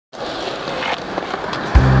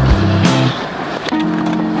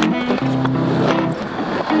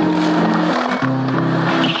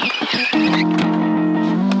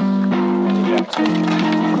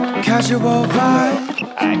Casual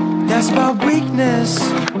vibe, that's my weakness.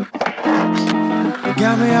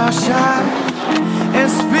 Got me all shy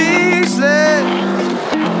and speechless.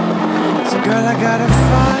 So girl, I gotta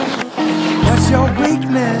find what's your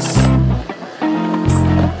weakness.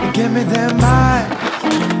 Give me that mind,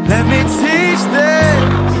 let me teach this.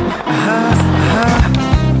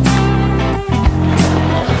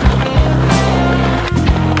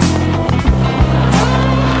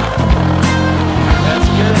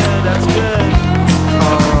 That's good.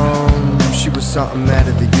 She was something out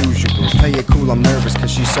of the usual. Play it cool, I'm nervous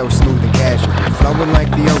cause she's so smooth and casual. Flowing like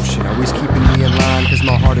the ocean, always keeping me in line, cause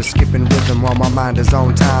my heart is skipping rhythm while my mind is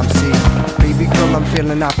on time. See, baby girl, I'm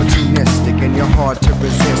feeling opportunistic, and you're hard to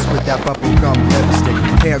resist with that bubblegum lipstick.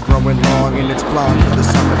 Hair growing long and it's blonde for the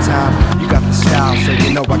summertime. You got the style, so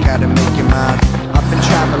you know I gotta make you mine. I've been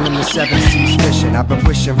traveling the 7 seas fishing. I've been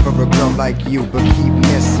wishing for a girl like you, but keep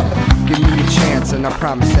missing. Give me a chance and I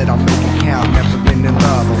promise that I'll make it count. Never been in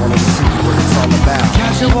love, I wanna see what it's all about.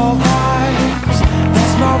 Casual vibes,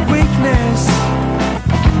 that's my weakness.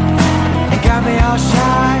 It got me all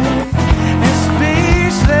shy and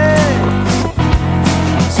speechless.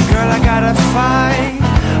 So girl, I gotta find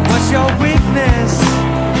what's your weakness.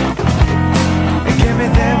 And give me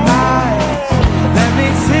them eyes, let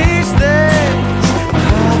me teach this.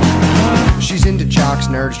 She's into jocks,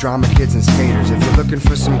 nerds, drama kids, and skaters. If you're looking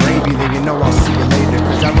for some gravy, then you know I'll see you later.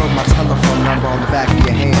 Cause I wrote my telephone number on the back of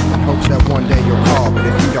your hand in hopes that one day you'll call. But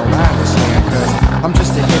if you don't, I understand, cause I'm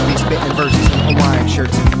just a hippie spitting verses in Hawaiian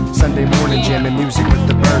shirts and Sunday morning jamming music with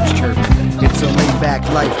the birds chirping. It's a laid back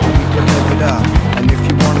life, but we can live it up. And if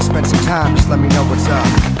you wanna spend some time, just let me know what's up.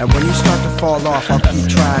 And when you start to fall off, I'll keep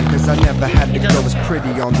trying, cause I never had the girl as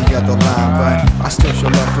pretty on the other line. But I still show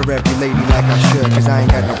love for every lady like I should, cause I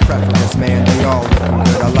ain't got no preference, man. They all looking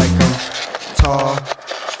good. I like them tall,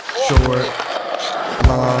 short,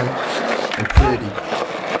 blonde, and pretty.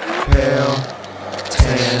 Pale,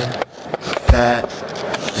 tan, fat,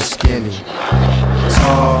 and skinny.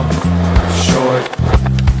 Tall, short,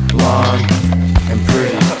 blonde, and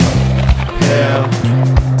pretty. Pale,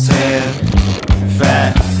 tan,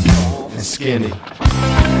 fat, and skinny.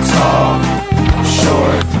 Tall,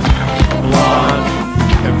 short, blonde,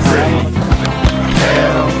 and pretty.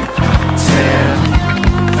 Pale, tan,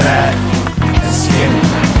 fat, and skinny.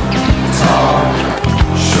 Tall,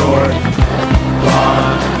 short,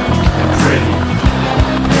 blonde, and pretty.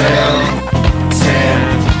 Pale, tan,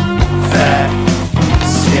 fat,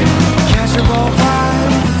 skinny. Casual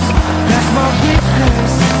vibes, that's my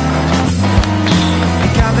weakness.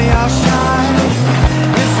 It got me all shy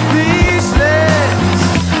and speechless.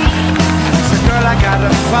 So girl, I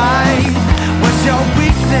gotta find what's your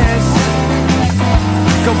weakness.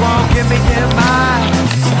 Go on, give me your mind,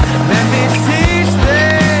 let me see.